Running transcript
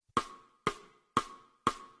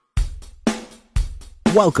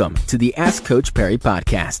Welcome to the Ask Coach Perry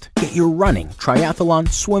podcast. Get your running, triathlon,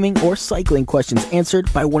 swimming, or cycling questions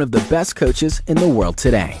answered by one of the best coaches in the world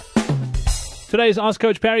today. Today's Ask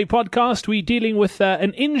Coach Perry podcast, we're dealing with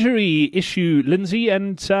an injury issue, Lindsay,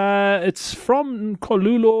 and it's from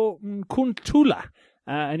Nkolulo Nkuntula.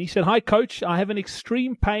 And he said, "Hi, Coach. I have an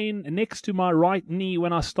extreme pain next to my right knee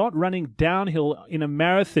when I start running downhill in a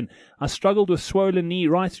marathon. I struggled with swollen knee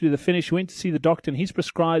right through the finish. Went to see the doctor, and he's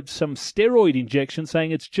prescribed some steroid injection,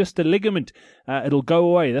 saying it's just a ligament. It'll go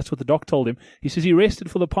away." That's what the doc told him. He says he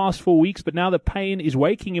rested for the past 4 weeks, but now the pain is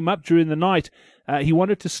waking him up during the night. He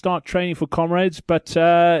wanted to start training for Comrades, but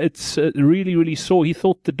it's really, really sore. He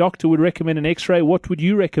thought the doctor would recommend an X-ray. What would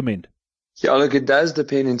you recommend? Yeah, look, it does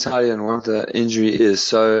depend entirely on what the injury is.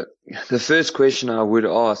 So the first question I would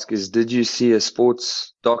ask is, did you see a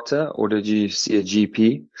sports doctor or did you see a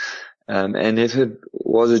GP? And if it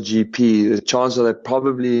was a GP, the chances are they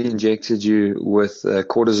probably injected you with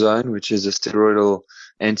cortisone, which is a steroidal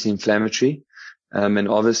anti-inflammatory. And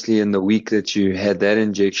obviously in the week that you had that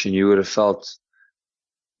injection, you would have felt,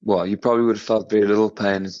 well, you probably would have felt very little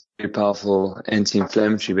pain. It's a very powerful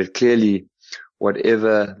anti-inflammatory, but clearly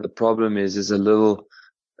whatever the problem is a little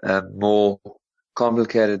more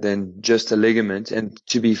complicated than just a ligament. And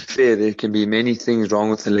to be fair, there can be many things wrong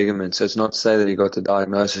with the ligament. So it's not to say that he got the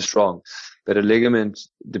diagnosis wrong, but a ligament,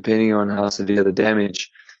 depending on how severe the damage,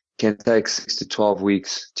 can take 6 to 12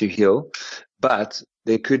 weeks to heal. But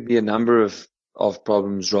there could be a number of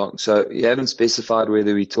problems wrong. So you haven't specified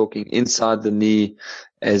whether we're talking inside the knee,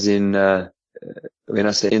 as in, when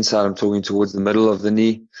I say inside, I'm talking towards the middle of the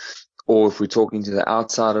knee, or if we're talking to the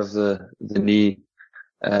outside of the knee,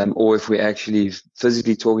 or if we're actually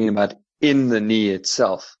physically talking about in the knee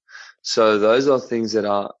itself. So those are things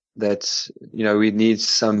that we need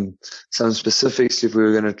some specifics if we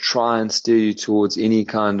were going to try and steer you towards any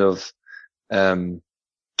kind of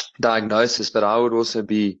diagnosis. But I would also I'd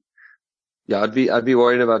be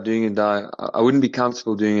worried about doing I wouldn't be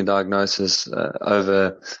comfortable doing a diagnosis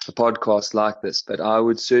over a podcast like this, but I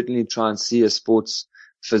would certainly try and see a sports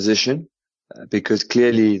physician, because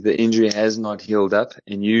clearly the injury has not healed up,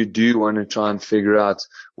 and you do want to try and figure out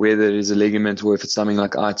whether it is a ligament, or if it's something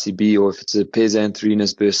like ITB, or if it's a pes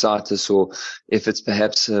antherinus bursitis, or if it's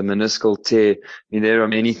perhaps a meniscal tear. I mean, there are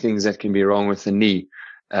many things that can be wrong with the knee,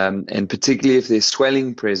 and particularly if there's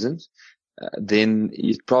swelling present, then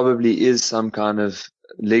it probably is some kind of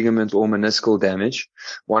ligament or meniscal damage,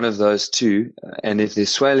 one of those two. And if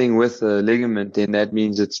there's swelling with the ligament, then that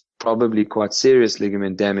means it's probably quite serious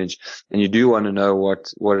ligament damage. And you do want to know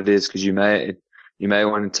what it is, because you may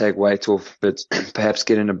want to take weight off it, perhaps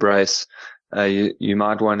get in a brace. You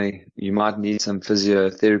might need some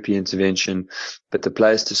physiotherapy intervention, but the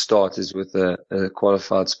place to start is with a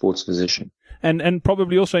qualified sports physician. And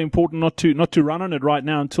probably also important not to run on it right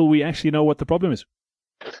now until we actually know what the problem is.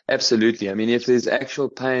 Absolutely. I mean, if there's actual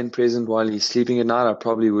pain present while he's sleeping at night, I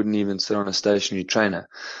probably wouldn't even sit on a stationary trainer.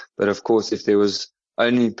 But of course, if there was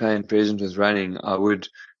only pain present with running, I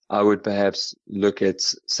would perhaps look at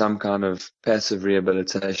some kind of passive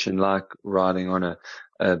rehabilitation, like riding on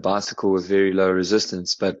a bicycle with very low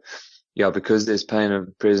resistance. But yeah, because there's pain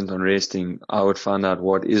present on resting, I would find out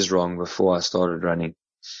what is wrong before I started running.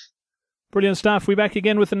 Brilliant stuff. We're back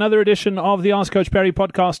again with another edition of the Ask Coach Perry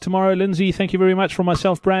podcast tomorrow. Lindsay, thank you very much. From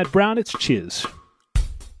myself, Brad Brown, it's cheers.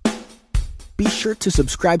 Be sure to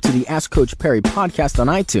subscribe to the Ask Coach Perry podcast on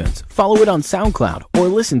iTunes, follow it on SoundCloud, or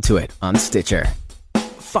listen to it on Stitcher.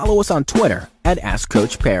 Follow us on Twitter at Ask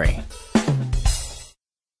Coach Perry.